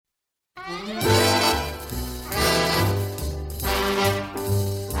Well,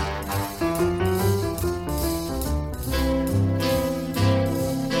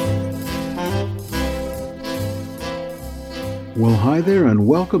 hi there, and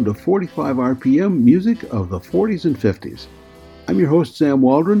welcome to 45 RPM Music of the 40s and 50s. I'm your host, Sam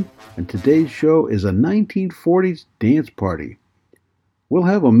Waldron, and today's show is a 1940s dance party. We'll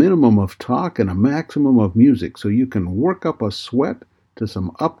have a minimum of talk and a maximum of music, so you can work up a sweat to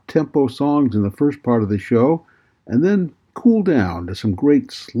some up-tempo songs in the first part of the show, and then cool down to some great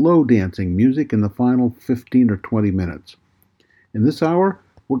slow dancing music in the final 15 or 20 minutes. In this hour,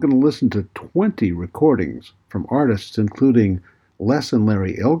 we're going to listen to 20 recordings from artists including Les and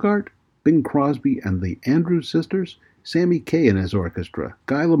Larry Elgart, Bing Crosby and the Andrews Sisters, Sammy Kaye and his orchestra,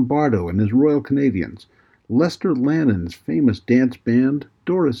 Guy Lombardo and his Royal Canadians, Lester Lannon's famous dance band,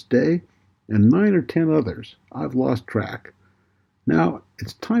 Doris Day, and 9 or 10 others. I've lost track. Now,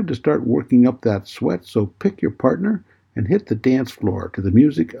 it's time to start working up that sweat, so pick your partner and hit the dance floor to the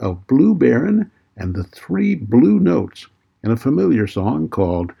music of Blue Baron and the Three Blue Notes, and a familiar song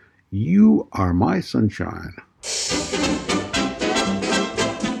called You Are My Sunshine.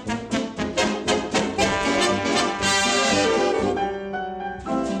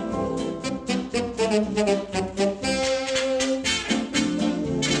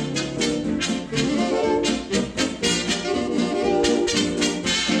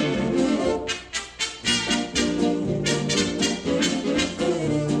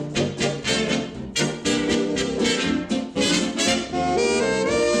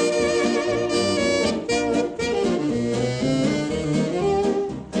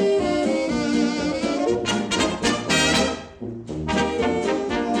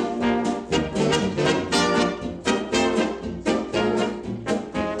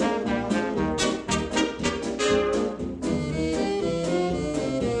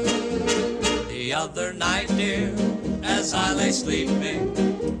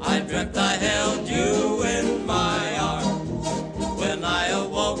 Sleeping, I dreamt I held you in my arms. When I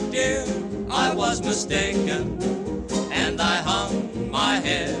awoke, dear, I was mistaken, and I hung my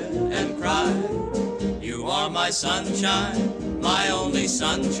head and cried. You are my sunshine, my only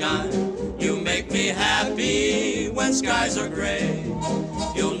sunshine. You make me happy when skies are gray.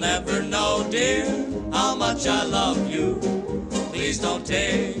 You'll never know, dear, how much I love you. Please don't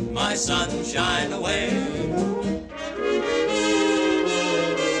take my sunshine away.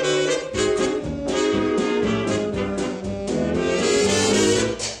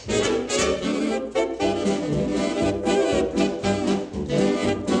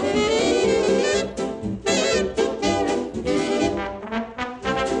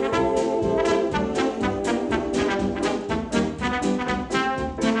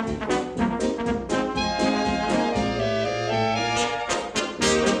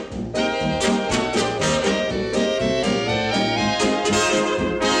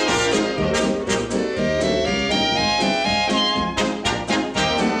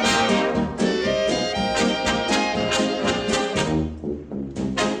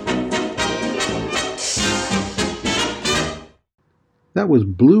 That was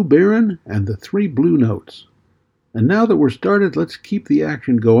Blue Baron and the Three Blue Notes. And now that we're started, let's keep the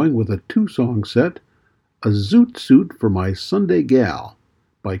action going with a 2-song set, A Zoot Suit for My Sunday Gal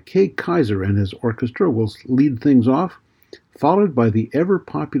by Kay Kyser and his orchestra will lead things off, followed by the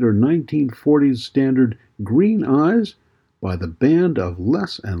ever-popular 1940s standard Green Eyes by the band of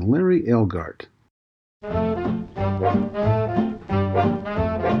Les and Larry Elgart.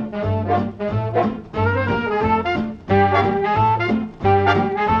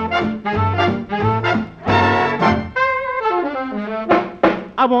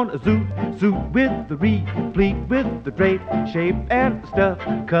 I want a zoot suit with the replete, with the drape, shape, and stuff,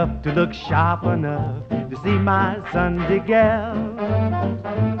 cuff to look sharp enough to see my Sunday gal.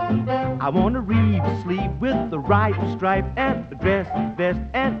 I want a reeve sleeve with the right stripe and a dress vest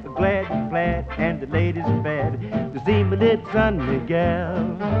and a glad plaid and the ladies' fed to see my little Sunday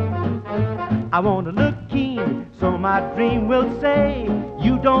gal. I want to look keen so my dream will say,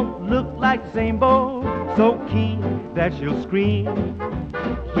 you don't look like the same beau, so keen that she'll scream.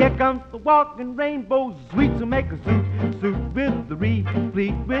 Here comes the walking rainbow, sweet to make a suit with the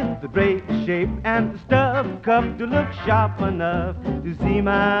replete, with the drape, shape, and the stuff, cuff to look sharp enough to see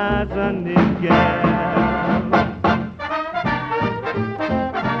my Sunday gal.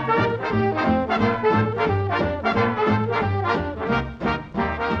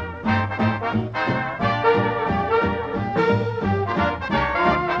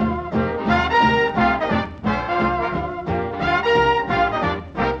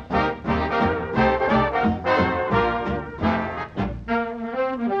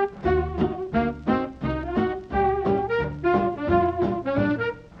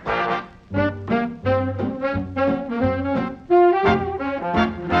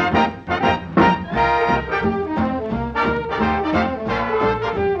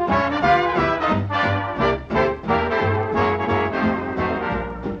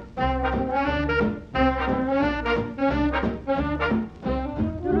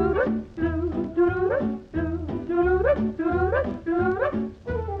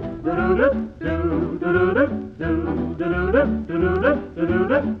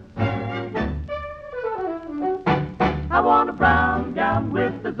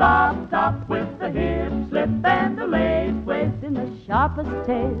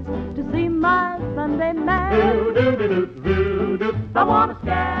 taste to see my Sunday man. I want a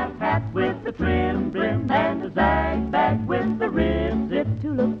scat hat with the trim and a zag bag with the ribs. It to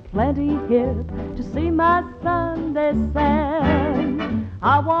look plenty hip to see my Sunday Sam.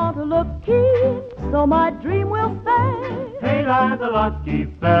 I want to look keen so my dream will stay. Hey, I'm the lucky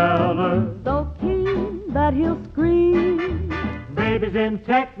fella, So keen that he'll scream. baby's in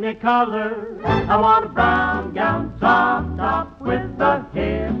Technicolor. I want a brown gown, soft top with the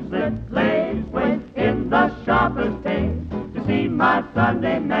hip slip lace waist in the sharper's taste to see my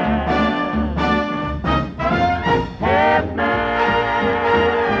Sunday man. Head man,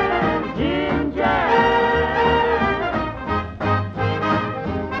 Jim Jack.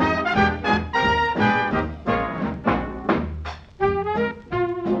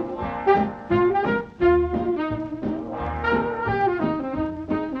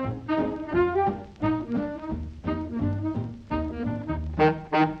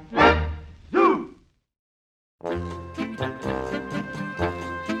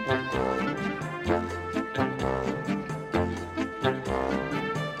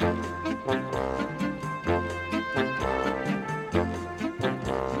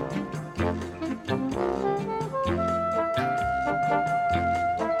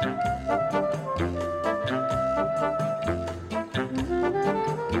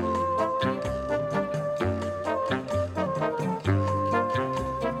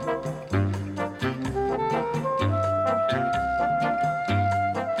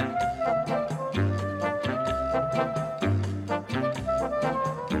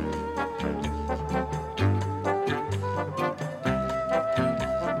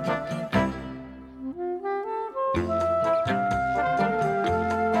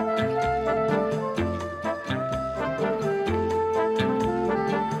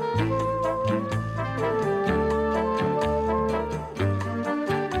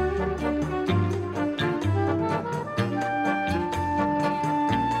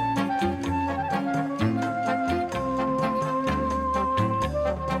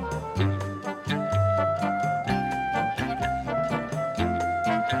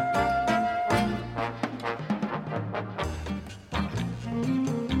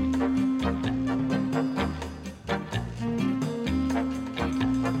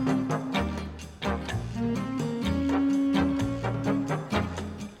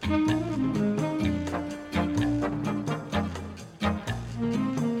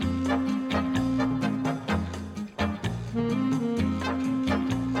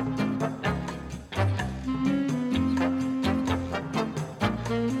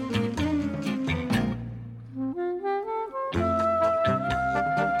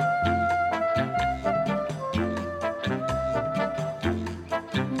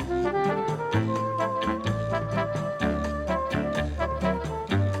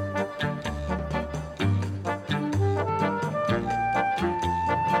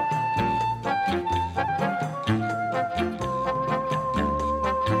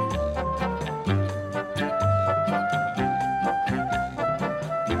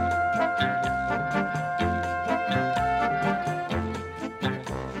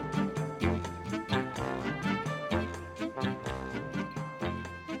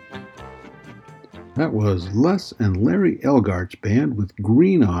 That was Les and Larry Elgart's band with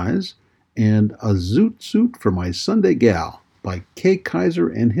Green Eyes and A Zoot Suit for My Sunday Gal by Kay Kaiser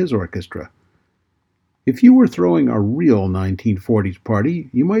and his orchestra. If you were throwing a real 1940s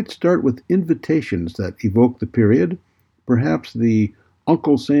party, you might start with invitations that evoke the period, perhaps the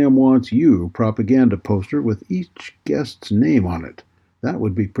Uncle Sam Wants You propaganda poster with each guest's name on it. That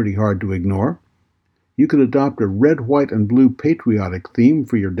would be pretty hard to ignore. You could adopt a red, white, and blue patriotic theme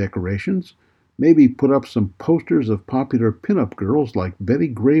for your decorations. Maybe put up some posters of popular pinup girls like Betty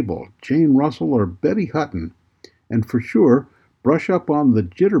Grable, Jane Russell, or Betty Hutton. And for sure, brush up on the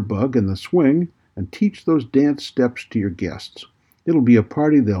jitterbug and the swing and teach those dance steps to your guests. It'll be a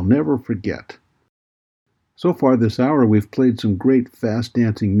party they'll never forget. So far this hour, we've played some great fast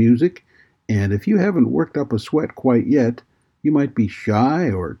dancing music, and if you haven't worked up a sweat quite yet, you might be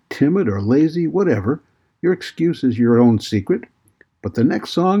shy or timid or lazy, whatever. Your excuse is your own secret. But the next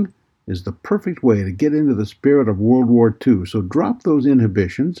song is the perfect way to get into the spirit of World War II. So drop those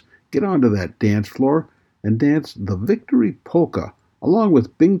inhibitions, get onto that dance floor, and dance the Victory Polka, along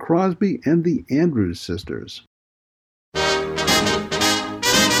with Bing Crosby and the Andrews Sisters.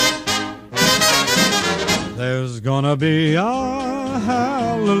 There's gonna be a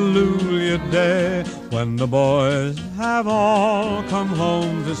hallelujah day when the boys have all come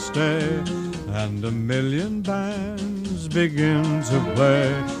home to stay, and a million bands begin to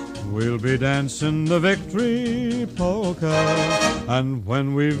play. we'll be dancing the victory polka. And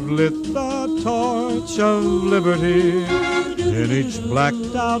when we've lit the torch of liberty in each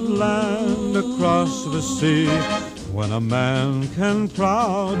blacked out land across the sea, when a man can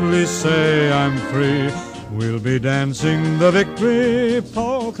proudly say I'm free, we'll be dancing the victory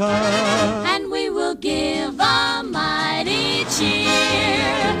polka. And we will give a mighty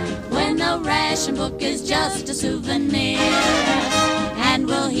cheer when the ration book is just a souvenir. And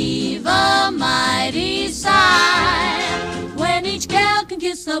we'll heave a mighty sigh when each gal can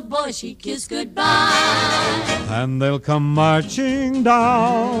kiss the boy she kissed goodbye. And they'll come marching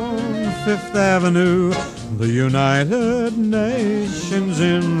down Fifth Avenue, the United Nations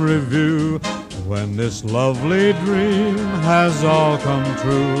in review. When this lovely dream has all come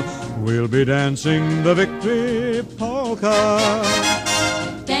true, we'll be dancing the victory polka.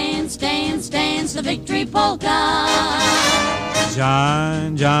 Dance, dance, dance the victory polka.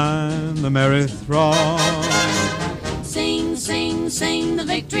 Join, join the merry throng. Sing, sing, sing the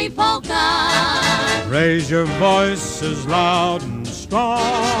victory polka. Raise your voices loud and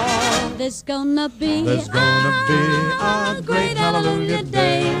strong. There's gonna be a great hallelujah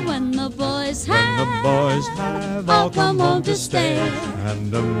day when the boys have all come home to stay,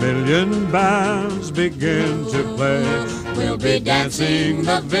 and a million bands begin to play. We'll be dancing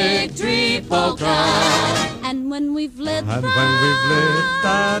the victory polka. And when we've lit the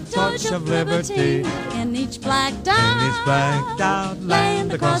torch of liberty in each blacked out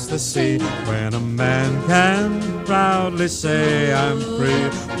land across the sea, when a man can proudly say I'm free,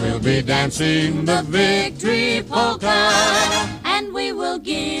 we'll be dancing the victory polka. And we will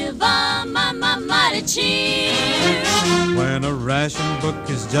give a mighty cheer when a ration book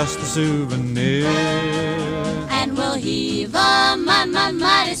is just a souvenir. And we'll heave a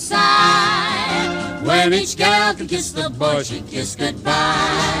mighty sigh when each gal can kiss the boy she kissed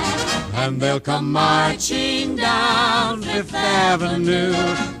goodbye. And they'll come marching down Fifth Avenue,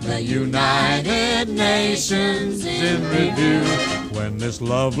 the United Nations in review. When this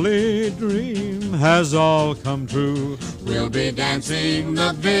lovely dream has all come true, we'll be dancing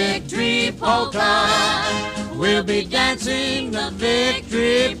the victory polka. We'll be dancing the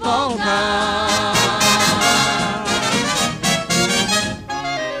victory polka.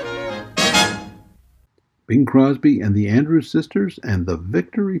 Bing Crosby and the Andrews Sisters and the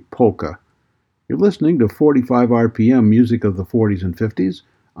Victory Polka. You're listening to 45 RPM, music of the 40s and 50s.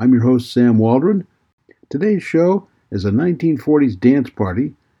 I'm your host, Sam Waldron. Today's show is a 1940s dance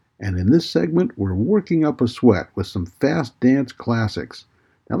party, and in this segment, we're working up a sweat with some fast dance classics.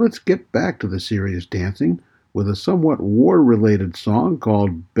 Now let's get back to the serious dancing with a somewhat war-related song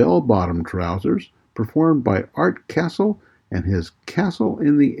called Bell-Bottom Trousers, performed by Art Castle and his Castle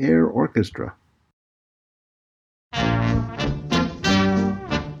in the Air Orchestra.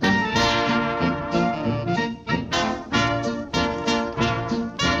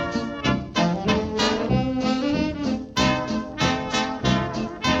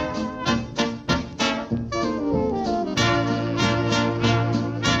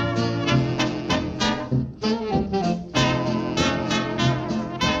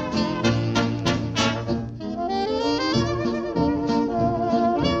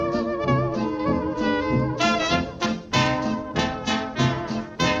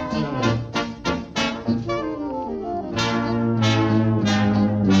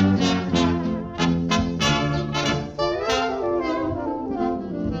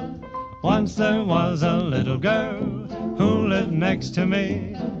 Once there was a little girl who lived next to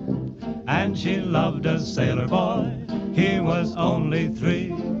me, and she loved a sailor boy, he was only 3.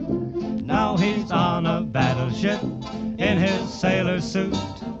 Now he's on a battleship in his sailor suit,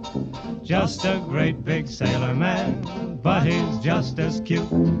 just a great big sailor man, but he's just as cute.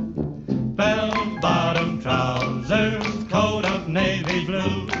 Bell-bottom trousers, coat of navy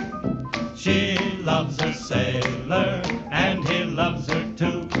blue, she loves her sailor, and he loves her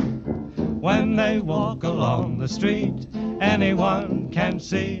too. When they walk along the street, anyone can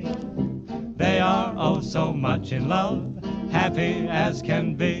see they are oh so much in love, happy as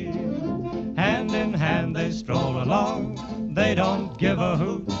can be. Hand in hand they stroll along, they don't give a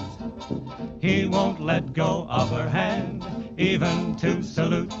hoot. He won't let go of her hand, even to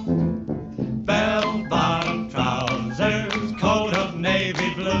salute. Bell-bottom trousers, coat of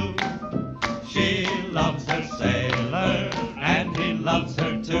navy blue, she loves her sailor, and he loves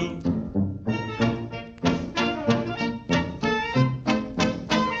her too.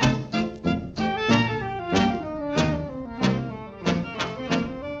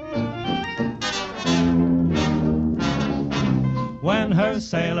 When her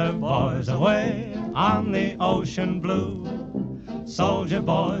sailor boy's away on the ocean blue, Soldier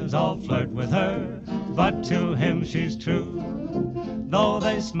boys all flirt with her, but to him she's true. Though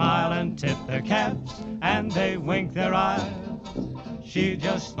they smile and tip their caps, and they wink their eyes, she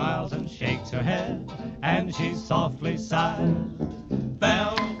just smiles and shakes her head, and she softly sighs.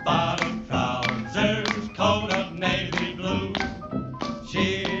 Bell-bottom trousers, coat of navy blue.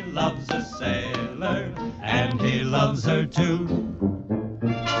 She loves a sailor, and he loves her too.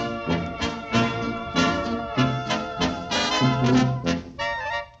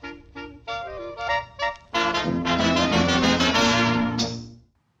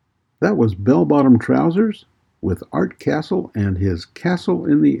 That was Bell-Bottom Trousers with Art Castle and his Castle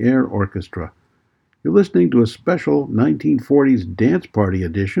in the Air Orchestra. You're listening to a special 1940s dance party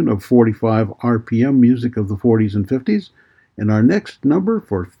edition of 45 RPM music of the 40s and 50s, and our next number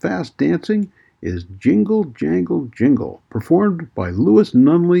for fast dancing is Jingle Jangle Jingle, performed by Louis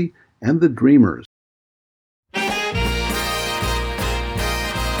Nunley and the Dreamers.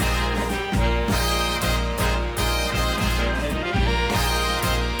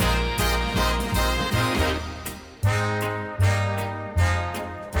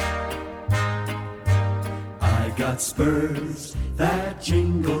 Got spurs that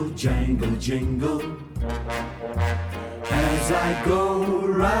jingle, jangle, jingle as I go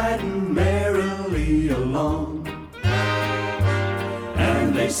riding merrily along.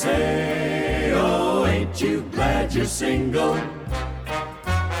 And they say, oh, ain't you glad you're single?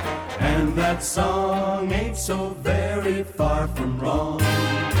 And that song ain't so very far from wrong.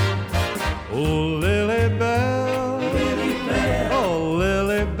 Oh, Lily Bell, Lily Bell, oh,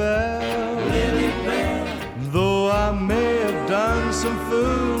 Lily Bell, Lily Bell. though I may have done some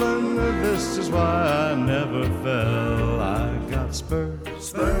fooling, this is why I never fell. I got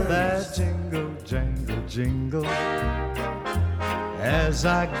spurs that jingle, jangle, jingle as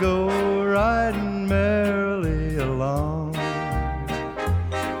I go riding merrily along.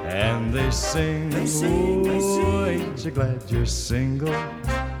 And they sing, oh, ain't you glad you're single?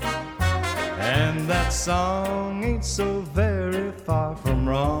 And that song ain't so very far from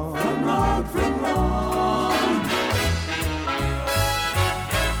wrong. From wrong, from wrong.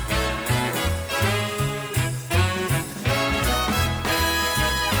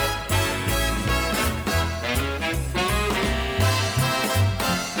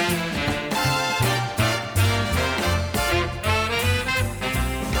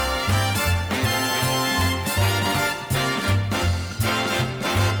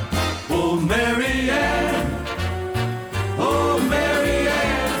 Oh, Marianne, oh,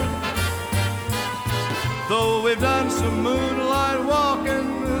 Marianne. Though we've done some moonlight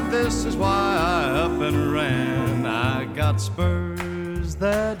walking, this is why I up and ran. I got spurs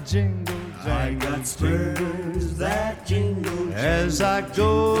that jingle, I jangle, got spurs that jingle, as I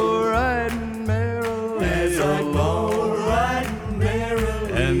go riding merrily as I go along. riding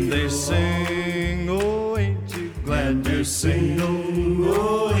merrily. And they sing, oh, ain't you glad you're single?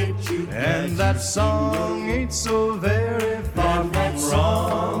 Oh, ain't you glad And that song ain't so very far and that from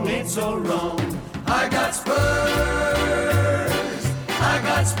song wrong. ain't so wrong. I got spurs, I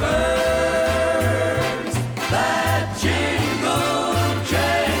got spurs that jingle,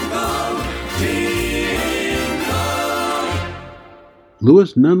 jangle, jingle.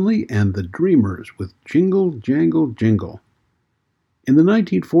 Louis Nunley and the Dreamers with Jingle Jangle Jingle. In the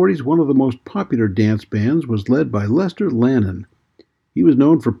 1940s, one of the most popular dance bands was led by Lester Lannon. He was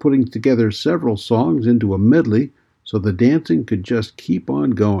known for putting together several songs into a medley so the dancing could just keep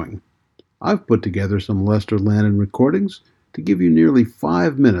on going. I've put together some Lester Lannon recordings to give you nearly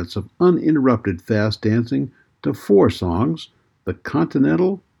 5 minutes of uninterrupted fast dancing to 4 songs: The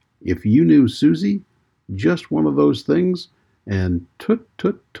Continental, If You Knew Susie, Just One of Those Things, and Toot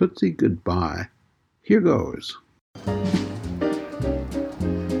Toot Tootsie Goodbye. Here goes.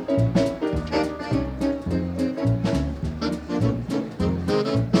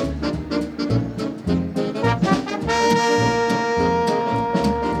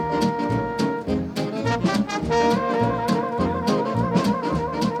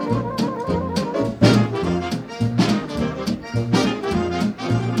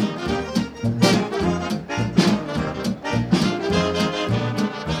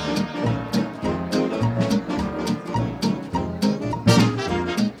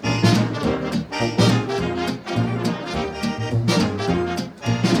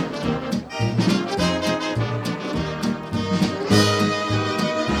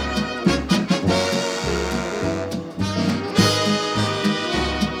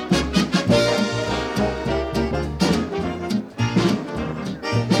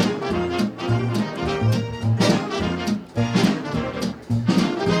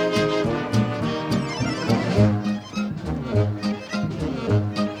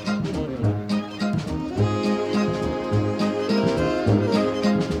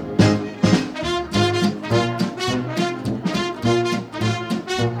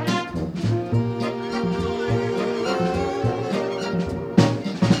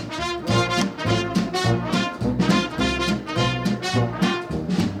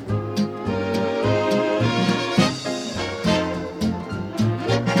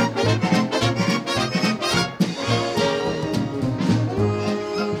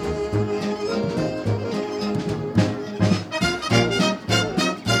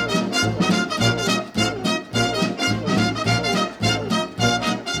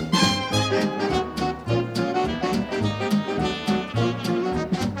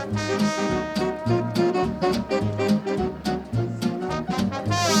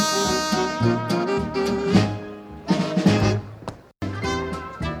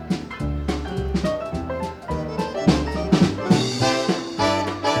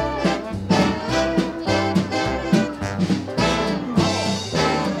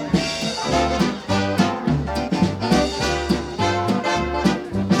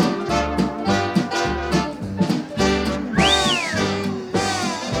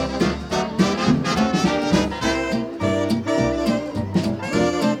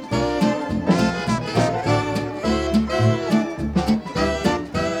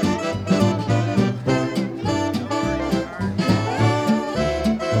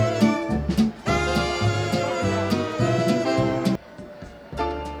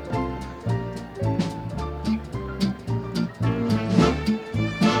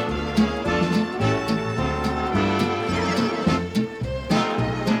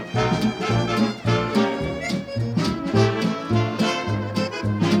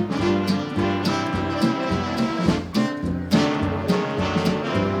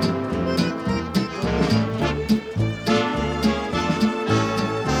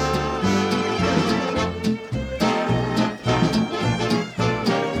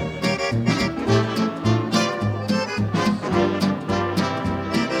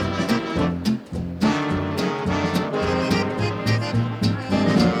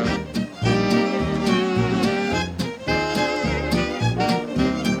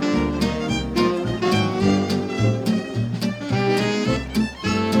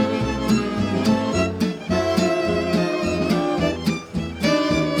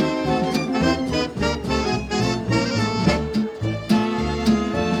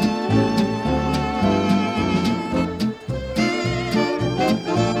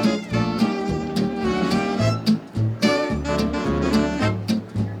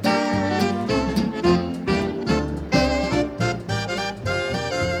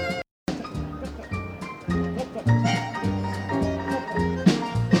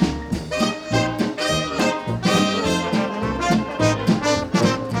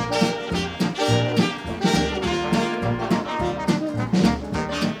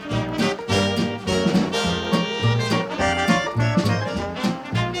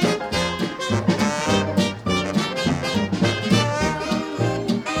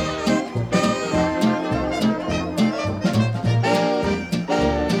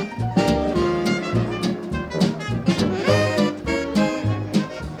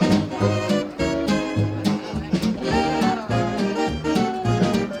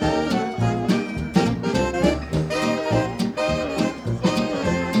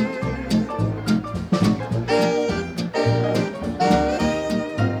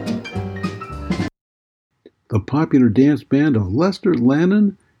 popular dance band of Lester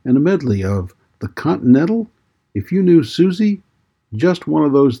Lannon and a medley of The Continental, If You Knew Susie, Just One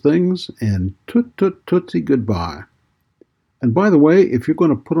of Those Things, and Toot Toot Tootsie Goodbye. And by the way, if you're going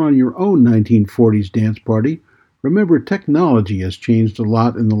to put on your own 1940s dance party, remember technology has changed a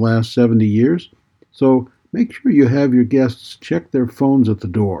lot in the last 70 years, so make sure you have your guests check their phones at the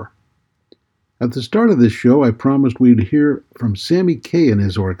door. At the start of this show, I promised we'd hear from Sammy Kaye and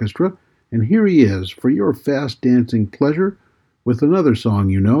his orchestra, and here he is for your fast dancing pleasure with another song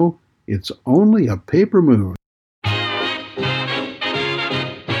you know, It's Only a Paper Moon.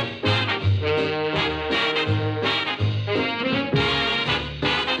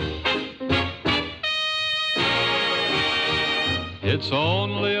 It's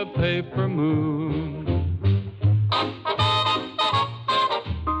only a paper moon.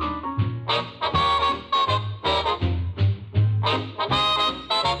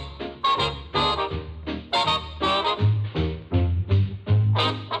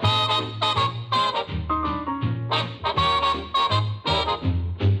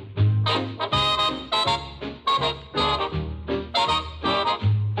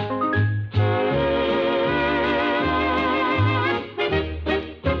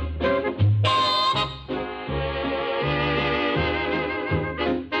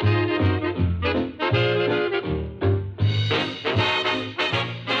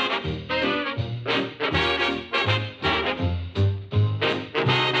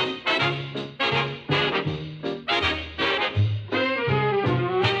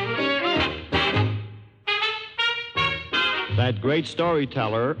 That great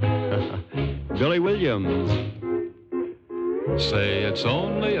storyteller, Billy Williams. Say it's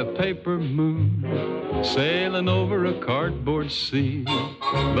only a paper moon sailing over a cardboard sea,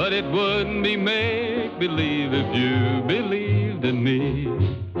 but it wouldn't be make-believe if you believed in me.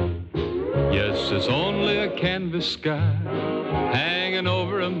 Yes, it's only a canvas sky hanging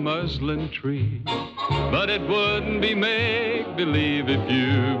over a muslin tree, but it wouldn't be make-believe if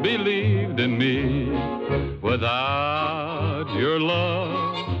you believed in me. Without your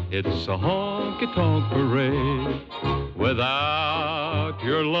love, it's a honky-tonk parade. Without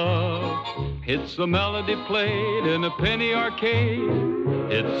your love, it's a melody played in a penny arcade.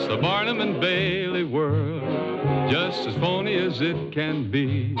 It's a Barnum and Bailey world, just as phony as it can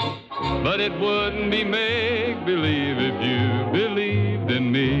be. But it wouldn't be make-believe if you believed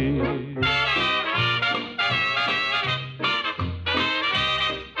in me.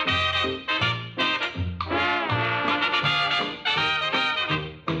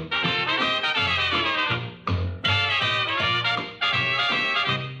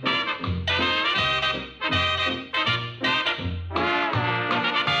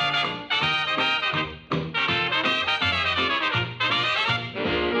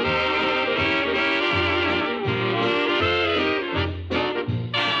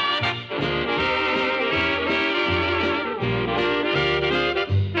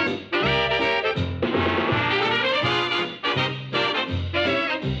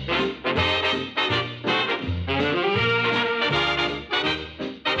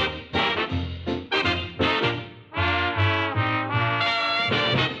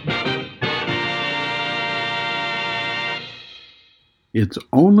 It's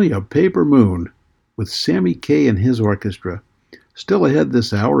Only a Paper Moon with Sammy Kaye and his orchestra. Still ahead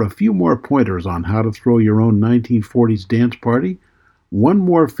this hour, a few more pointers on how to throw your own 1940s dance party, one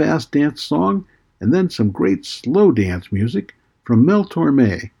more fast dance song, and then some great slow dance music from Mel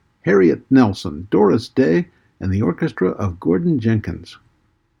Torme, Harriet Nelson, Doris Day, and the orchestra of Gordon Jenkins.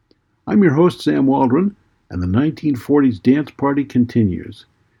 I'm your host, Sam Waldron, and the 1940s dance party continues.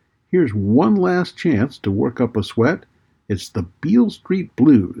 Here's one last chance to work up a sweat. It's the Beale Street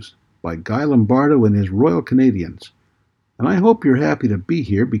Blues by Guy Lombardo and his Royal Canadians. And I hope you're happy to be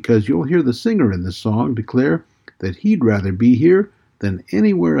here because you'll hear the singer in this song declare that he'd rather be here than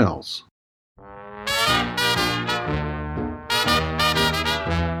anywhere else.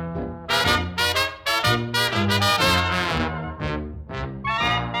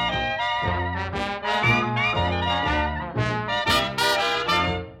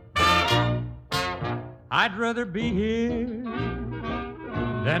 I'd rather be here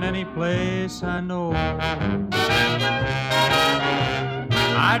than any place I know.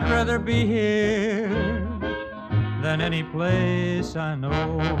 I'd rather be here than any place I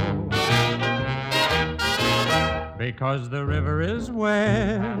know. Because the river is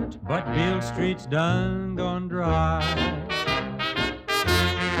wet, but Beale Street's done gone dry.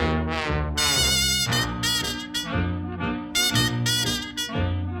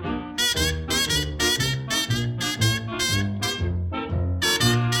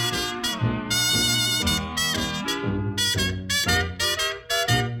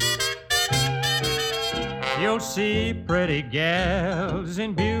 see pretty gals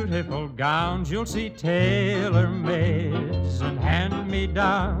in beautiful gowns. You'll see tailor-mades and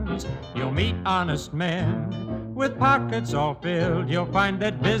hand-me-downs. You'll meet honest men with pockets all filled. You'll find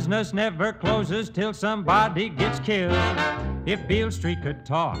that business never closes till somebody gets killed. If Beale Street could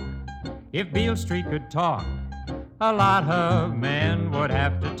talk, if Beale Street could talk, a lot of men would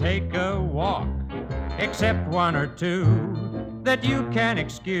have to take a walk, except one or two that you can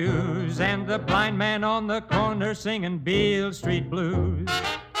excuse, and the blind man on the corner singing Beale Street blues.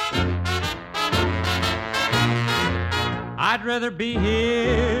 I'd rather be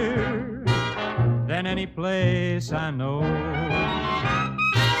here than any place I know.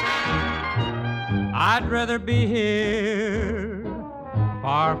 I'd rather be here,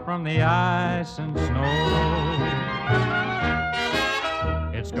 far from the ice and snow.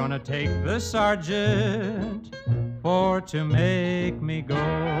 It's gonna take the sergeant for to make me go.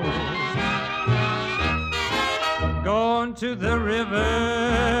 Going to the river,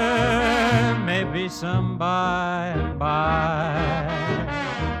 maybe some by and by.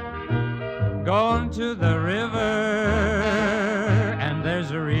 Going to the river, and there's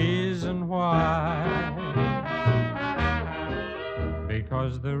a reason why.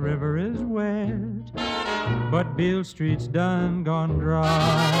 Because the river is wet, but Beale Street's done gone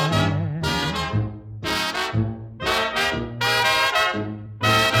dry.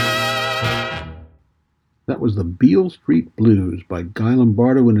 That was the Beale Street Blues by Guy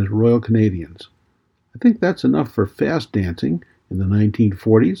Lombardo and his Royal Canadians. I think that's enough for fast dancing in the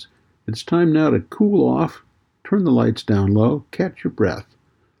 1940s. It's time now to cool off, turn the lights down low, catch your breath.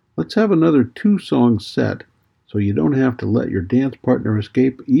 Let's have another 2-song set so you don't have to let your dance partner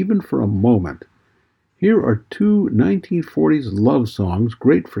escape even for a moment. Here are 2 1940s love songs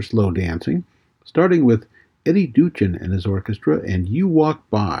great for slow dancing, starting with Eddie Duchin and his orchestra and You Walk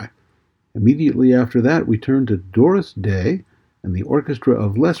By. Immediately after that, we turn to Doris Day and the orchestra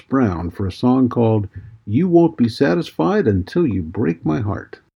of Les Brown for a song called You Won't Be Satisfied Until You Break My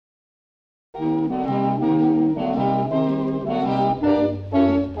Heart.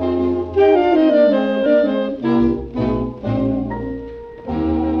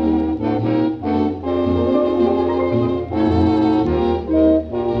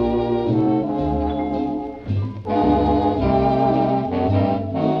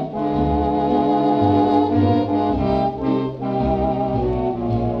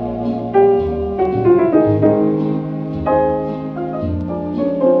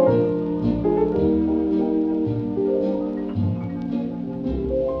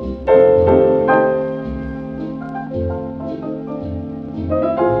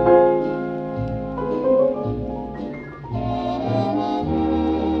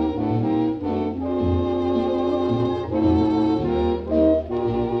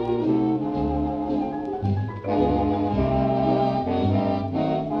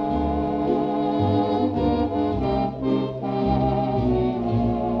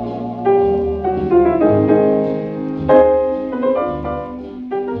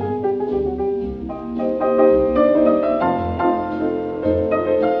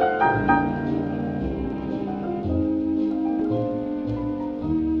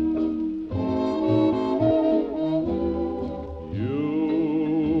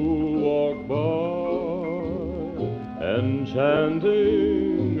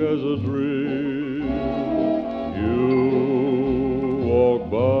 enchanting as a dream. You walk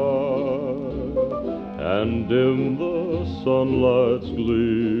by and dim the sunlight's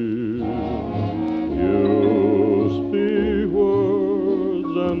gleam. You speak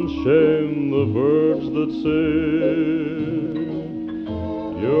words and shame the birds that sing.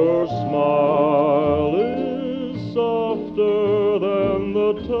 Your smile is softer than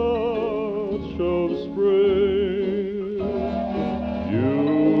the touch of spring. You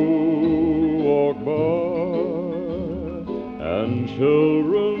walk by and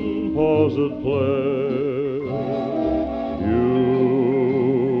children pause at play. You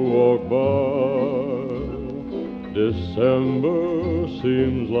walk by, December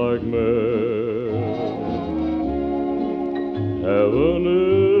seems like May. Heaven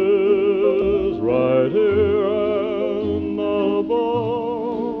is right here and not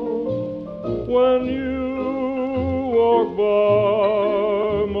above when you walk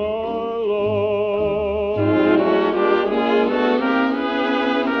by, my love.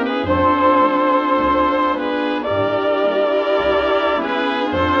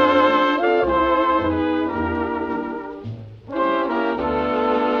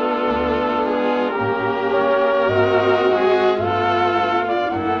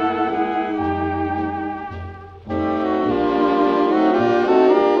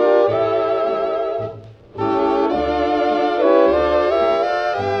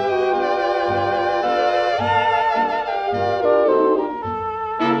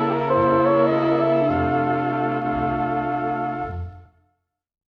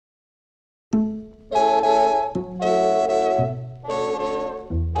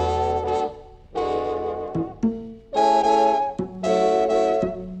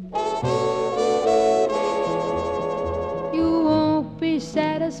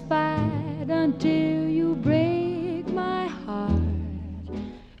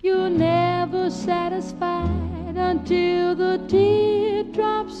 satisfied until the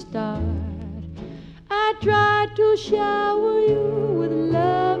teardrops start. I tried to shower you with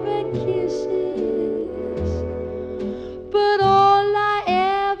love and kisses, but all I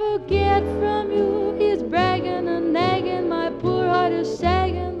ever get from you is bragging and nagging. My poor heart is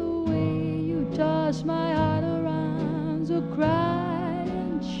sagging the way you toss my heart around, so cry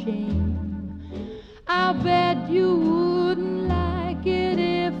and shame. I'll bet you wouldn't like it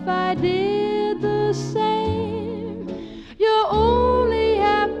if I did the same. You're only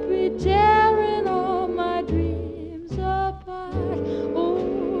happy tearing all my dreams apart.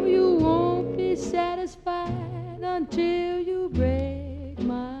 Oh, you won't be satisfied until you break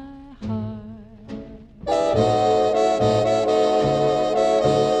my heart.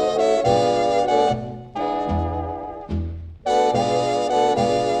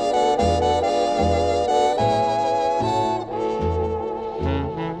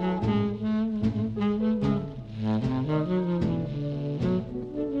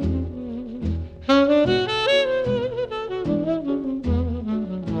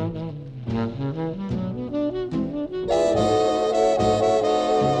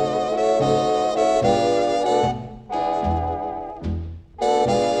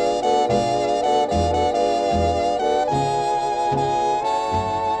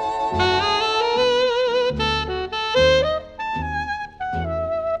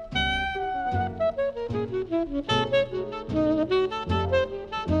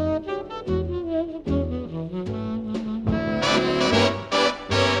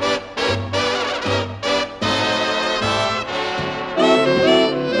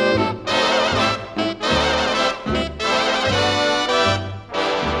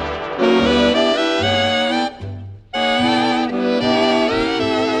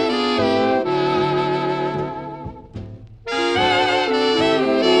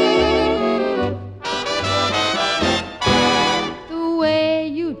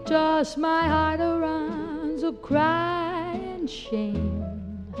 Toss my heart around, so cry and shame.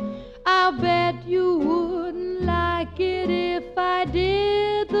 I'll bet you wouldn't like it if I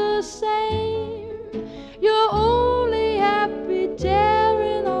did the same. You're only happy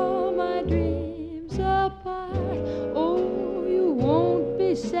tearing all my dreams apart. Oh, you won't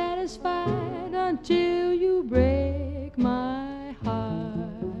be satisfied until you break my heart.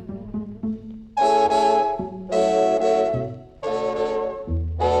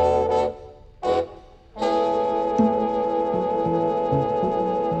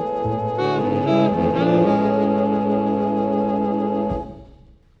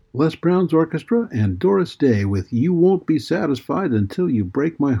 Les Brown's Orchestra and Doris Day with You Won't Be Satisfied Until You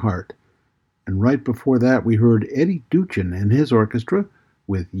Break My Heart. And right before that we heard Eddie Duchin and his orchestra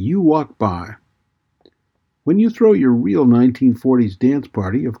with You Walk By. When you throw your real 1940s dance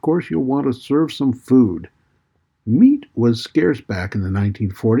party, of course you'll want to serve some food. Meat was scarce back in the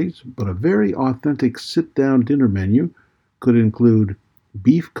 1940s, but a very authentic sit-down dinner menu could include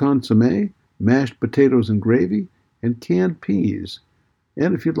beef consommé, mashed potatoes and gravy, and canned peas.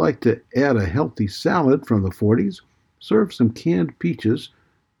 And if you'd like to add a healthy salad from the 40s, serve some canned peaches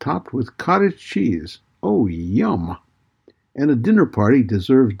topped with cottage cheese. Oh, yum! And a dinner party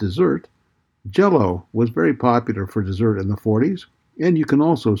deserves dessert. Jell-O was very popular for dessert in the 40s, and you can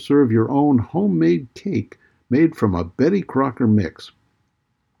also serve your own homemade cake made from a Betty Crocker mix.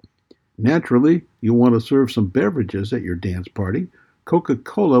 Naturally, you'll want to serve some beverages at your dance party.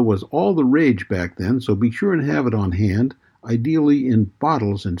 Coca-Cola was all the rage back then, so be sure and have it on hand, ideally in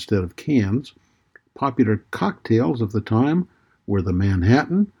bottles instead of cans. Popular cocktails of the time were the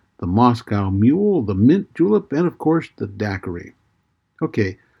Manhattan, the Moscow Mule, the Mint Julep, and of course the Daiquiri.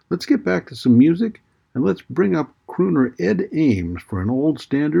 Okay, let's get back to some music, and let's bring up crooner Ed Ames for an old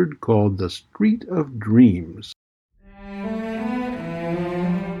standard called The Street of Dreams.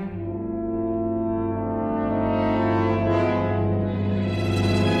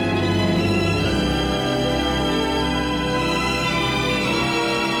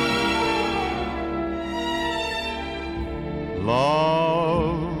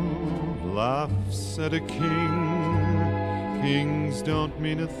 Love laughs at a king, kings don't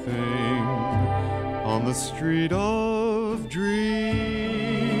mean a thing on the street of dreams.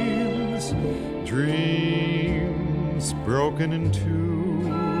 Dreams broken in two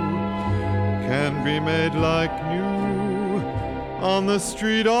can be made like new on the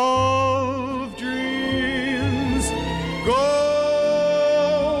street of dreams. Gold,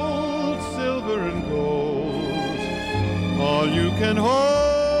 silver and gold, all you can hold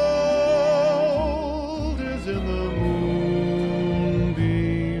is in the moonbeams.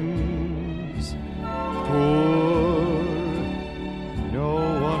 Poor, no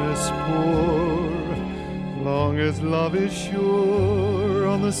one is poor long as love is sure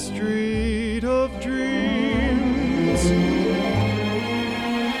on the street of dreams.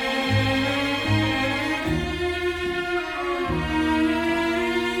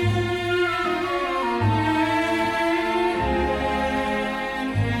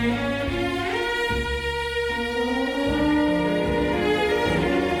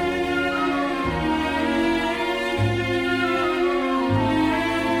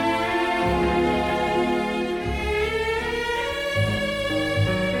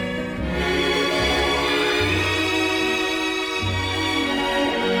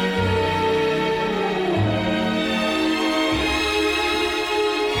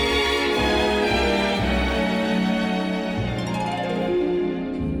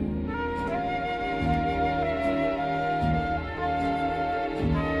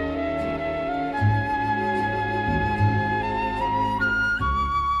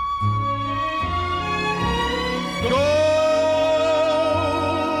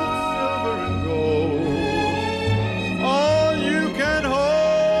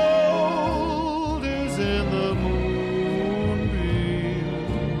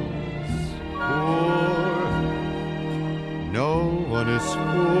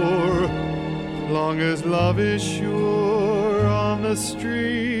 Love is sure on the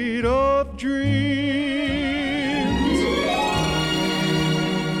street of dreams.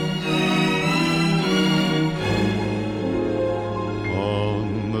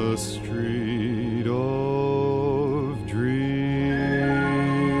 On the street of dreams.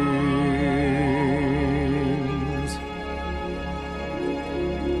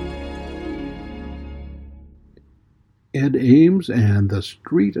 Ed Ames and The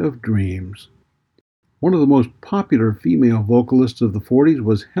Street of Dreams. One of the most popular female vocalists of the 40s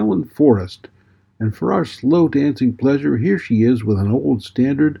was Helen Forrest, and for our slow dancing pleasure, here she is with an old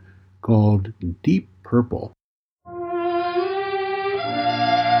standard called Deep Purple.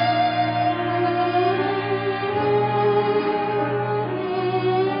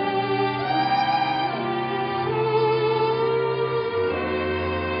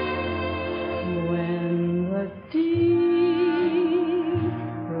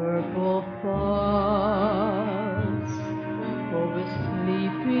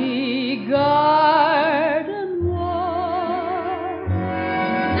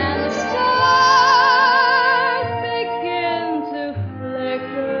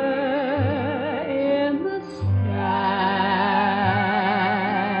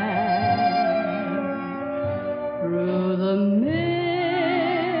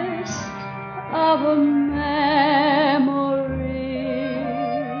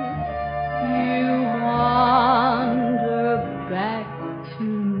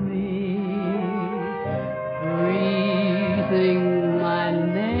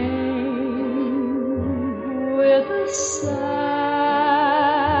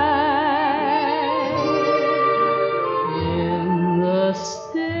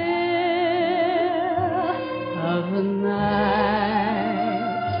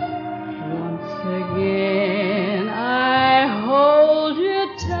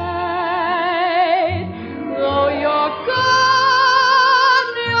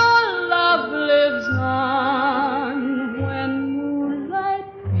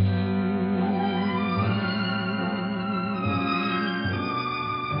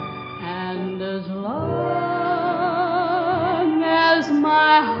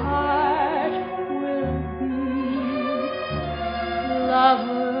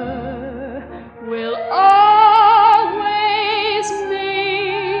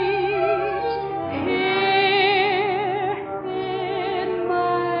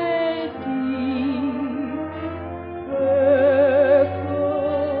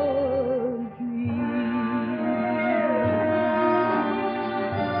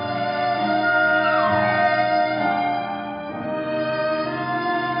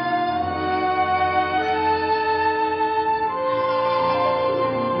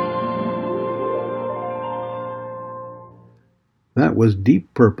 That was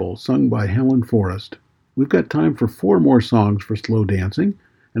Deep Purple, sung by Helen Forrest. We've got time for 4 more songs for slow dancing,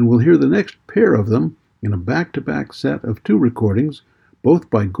 and we'll hear the next pair of them in a back-to-back set of 2 recordings,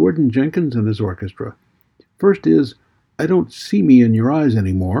 both by Gordon Jenkins and his orchestra. First is I Don't See Me in Your Eyes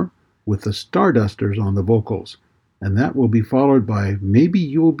Anymore, with the Stardusters on the vocals, and that will be followed by Maybe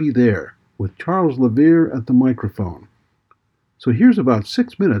You'll Be There, with Charles LaVere at the microphone. So here's about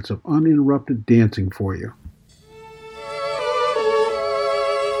 6 minutes of uninterrupted dancing for you.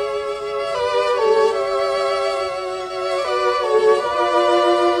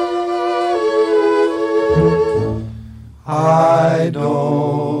 I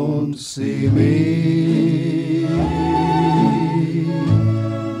don't see me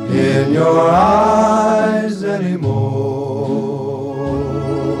in your eyes anymore.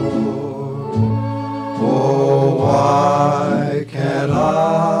 Oh, why can't I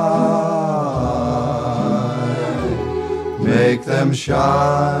make them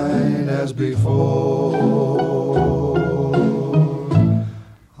shine as before?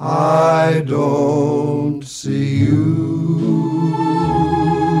 I don't see you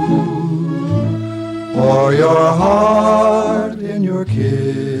or your heart in your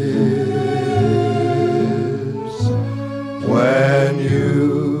kiss when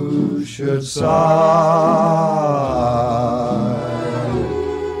you should sigh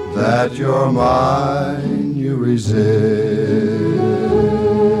that you're mine, you resist.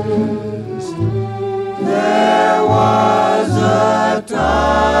 There was a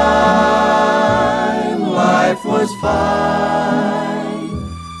time life was fine,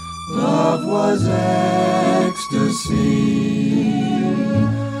 love was ecstasy,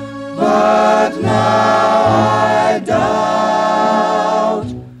 but now I doubt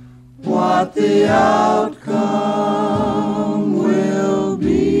what the outcome will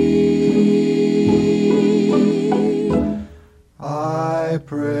be. I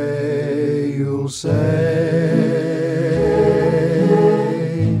pray you'll say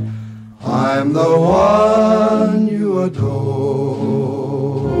I'm the one you adore.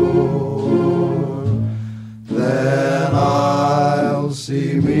 Then I'll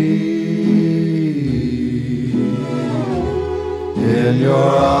see me in your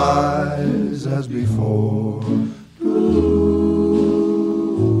eyes as before.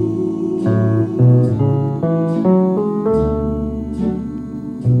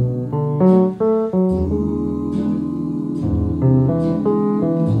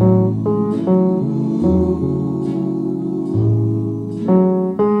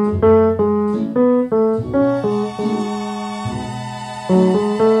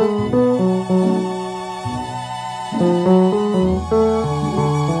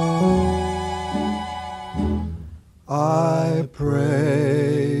 I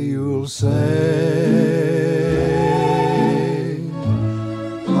pray you'll say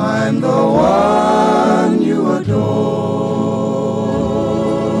I'm the one you adore.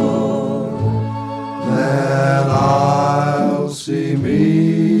 Then I'll see me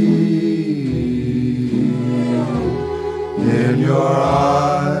in your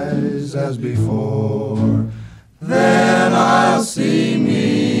eyes as before. Then I'll see me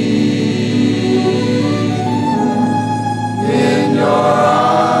in your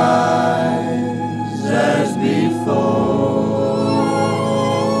eyes as before.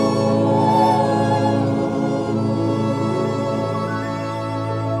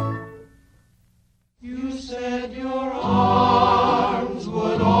 You said your arms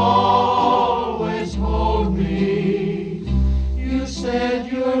would always hold me. You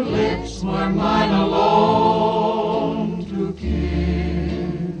said your lips were mine alone to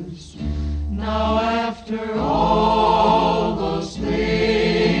kiss. Now after all those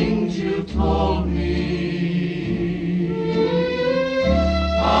things you told me,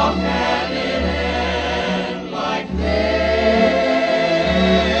 how can it end like this?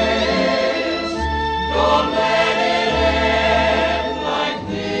 Don't let it end like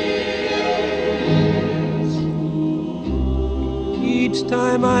this. Each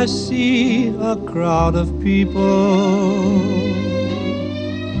time I see a crowd of people,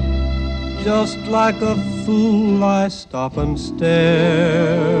 just like a fool I stop and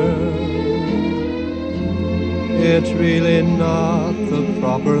stare. It's really not the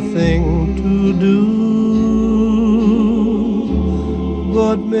proper thing to do,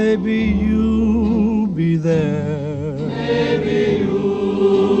 but maybe you'll be there. Maybe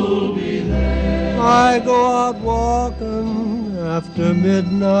you'll be there. I go out walking after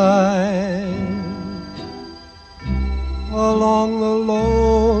midnight along the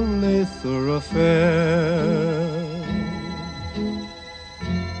lonely thoroughfare.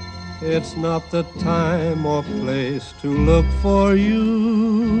 It's not the time or place to look for you,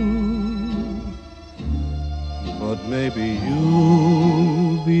 but maybe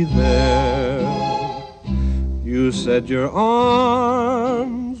you'll be there. You said your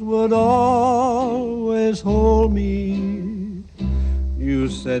arms would always hold me. You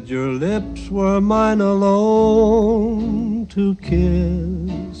said your lips were mine alone to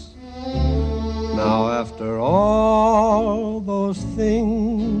kiss. Now after all those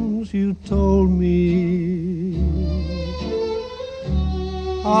things you told me,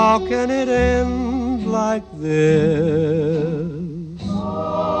 how can it end like this?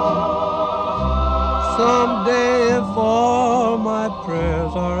 Someday if all my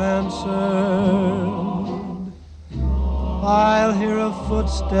prayers are answered, I'll hear a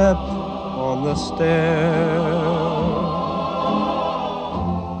footstep on the stair.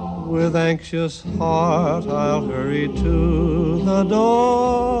 With anxious heart I'll hurry to the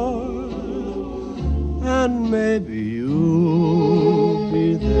door, and maybe you'll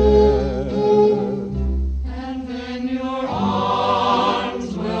be there. And then your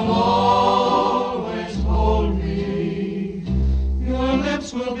arms will always hold me. Your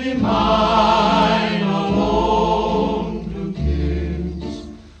lips will be mine alone to kiss.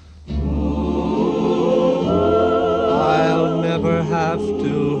 Ooh. I'll never have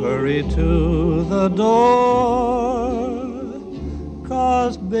to hurry to the door,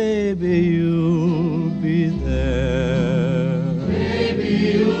 'cause baby you'll be there.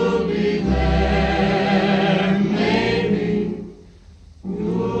 Baby, you'll be there. Maybe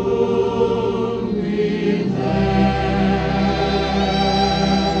you'll be there.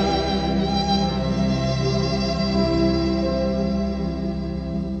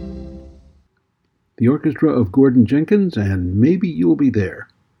 The orchestra of Gordon Jenkins and Maybe You'll Be There.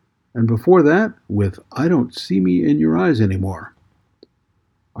 And before that, with I Don't See Me in Your Eyes Anymore.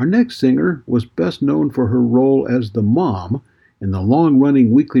 Our next singer was best known for her role as the mom in the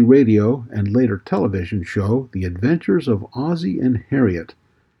long-running weekly radio and later television show The Adventures of Ozzie and Harriet.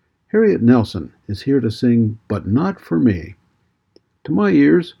 Harriet Nelson is here to sing But Not For Me. To my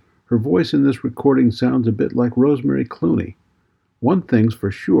ears, her voice in this recording sounds a bit like Rosemary Clooney. One thing's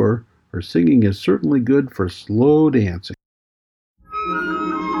for sure, her singing is certainly good for slow dancing.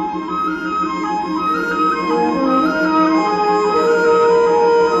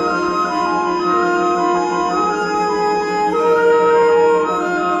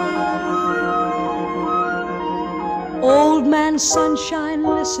 Old man sunshine,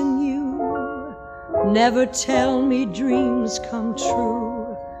 listen you, never tell me dreams come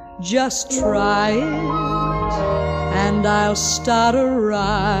true. Just try it, and I'll start a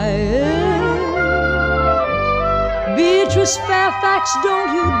riot. Beatrice Fairfax,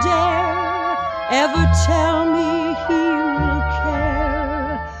 don't you dare ever tell me he will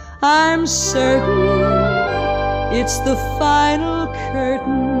care. I'm certain it's the final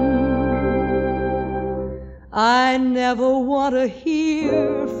curtain. I never want to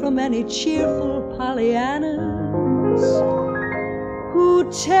hear from any cheerful Pollyannas who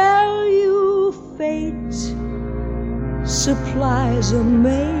tell you fate supplies a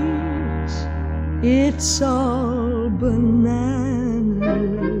mate. It's all bananas.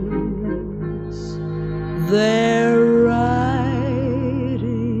 They're writing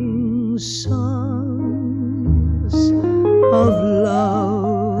songs of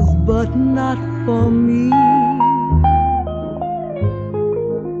love, but not for me.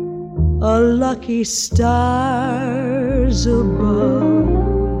 A lucky stars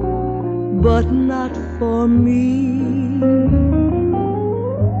above, but not for me.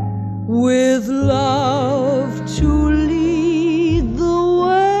 With love to lead the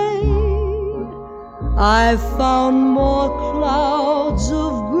way, I've found more clouds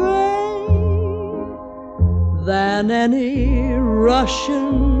of gray than any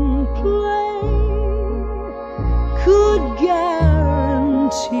Russian play could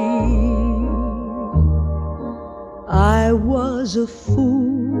guarantee. I was a fool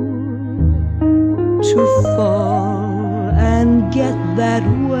to fall and get that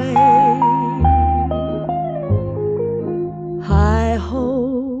way.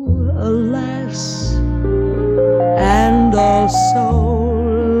 Hi-ho, alas, and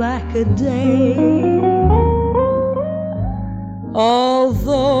also lack-a-day.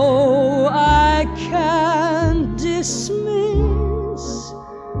 Although I can't dismiss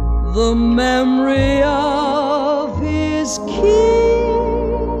the memory of his kiss,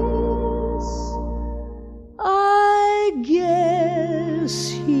 I guess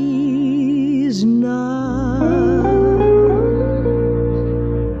he's not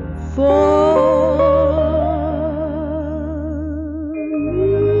for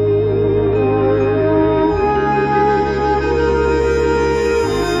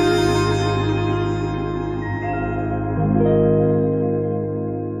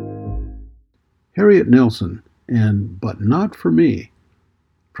Harriet Nelson and But Not For Me,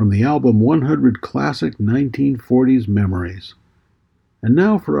 from the album 100 Classic 1940s Memories. And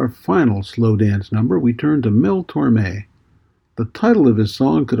now for our final slow dance number, we turn to Mel Torme. The title of his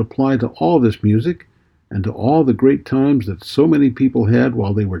song could apply to all this music and to all the great times that so many people had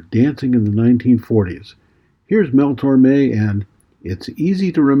while they were dancing in the 1940s. Here's Mel Torme and It's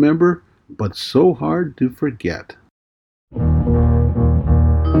Easy to Remember, but So Hard to Forget.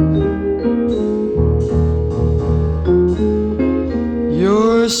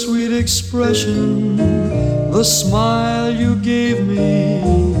 Your sweet expression the smile you gave me,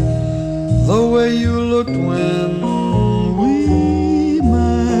 the way you looked when we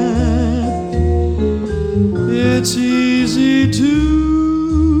met. It's easy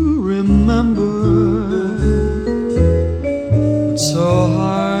to remember, it's so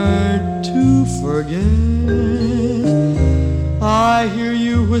hard to forget. I hear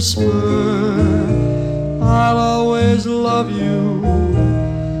you whisper, I'll always love you.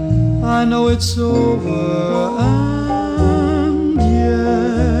 I know it's over, and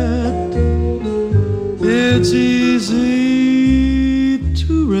yet it's easy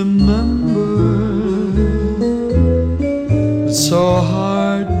to remember, it's so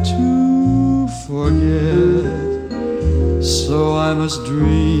hard to forget. So I must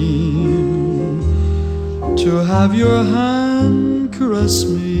dream to have your hand caress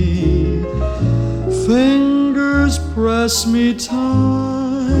me, fingers press me tight.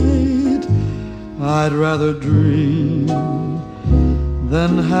 I'd rather dream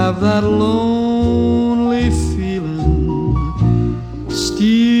than have that lonely feeling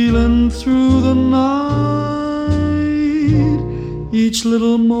stealing through the night. Each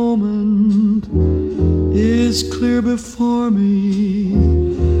little moment is clear before me,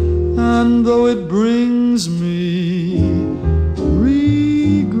 and though it brings me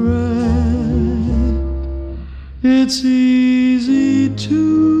regret, it's easy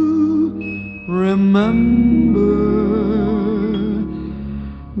to remember,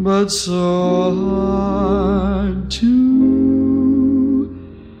 but so hard to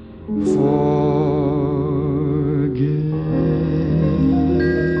forget.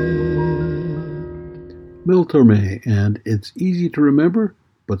 Mil Torme and It's Easy to Remember,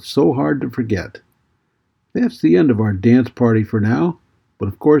 but So Hard to Forget. That's the end of our dance party for now, but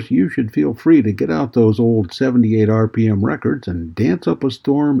of course you should feel free to get out those old 78 RPM records and dance up a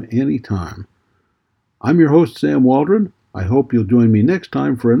storm anytime. I'm your host, Sam Waldron. I hope you'll join me next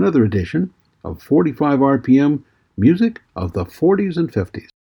time for another edition of 45 RPM Music of the 40s and 50s.